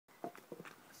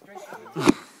I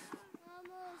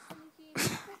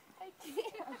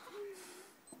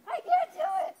can't do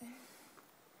it.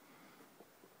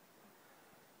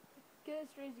 Get as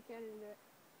straight as you can into it.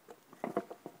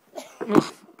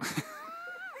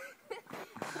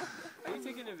 Are you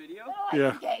taking a video?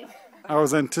 Yeah. I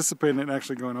was anticipating it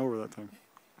actually going over that time.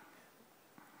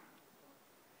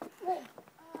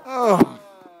 Oh.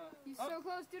 He's so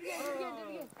close. Do it again. Do it again. Do it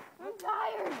again. I'm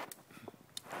tired.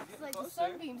 It's like the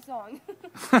Sunbeam song.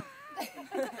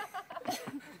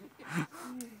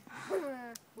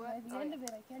 What? At the end of it,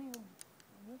 I can't even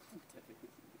listen.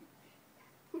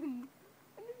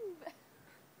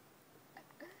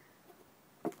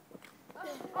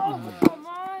 Oh, come on. I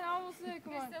almost said it.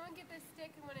 Come on. Someone get this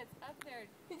stick and when it's up there,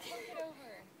 flip it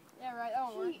over. Yeah, right. That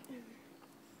won't work.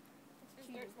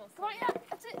 Come on, yeah.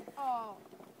 That's it. Oh.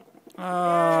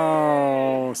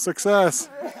 Oh, success.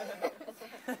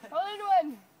 Hold into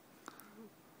one.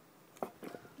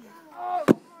 Oh,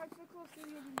 come on. So close to the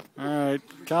other. All right,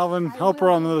 Calvin, help her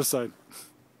on the other side.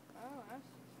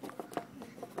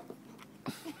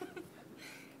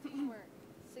 Teamwork.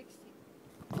 60.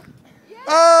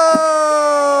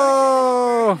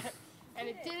 Oh! And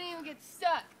it didn't even get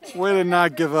stuck. Way to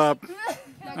not give up.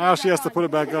 Now she has to put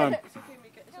it back on.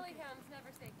 Hilly hounds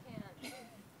never say can't.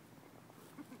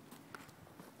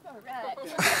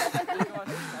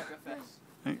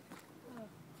 Alright.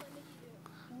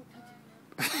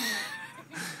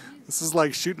 This is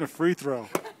like shooting a free throw.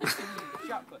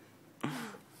 Shot put.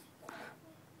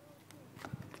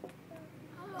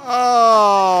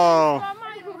 Oh!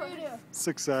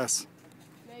 Success.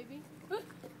 Maybe.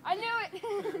 I knew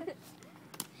it!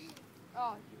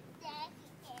 Oh.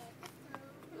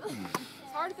 It's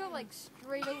hard to go like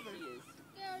straight over. Go,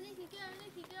 Nicky, go,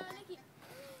 Nicky, go, Nicky.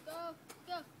 Go,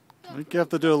 go, I think you have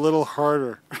to do a little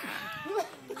harder.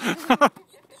 Try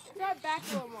back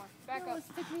a little more. Back up.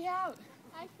 Stick me out.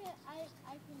 I can.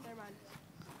 Never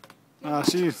mind.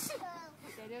 She's... Okay,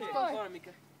 there's Hey, more. come on,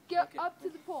 Mika. Get Okay. up to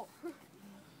the pole. Watch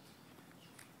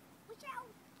out.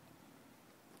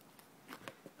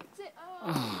 That's it.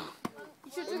 Oh.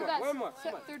 You should do that. One more.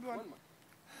 Third one. One more.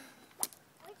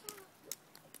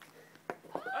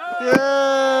 Yeah!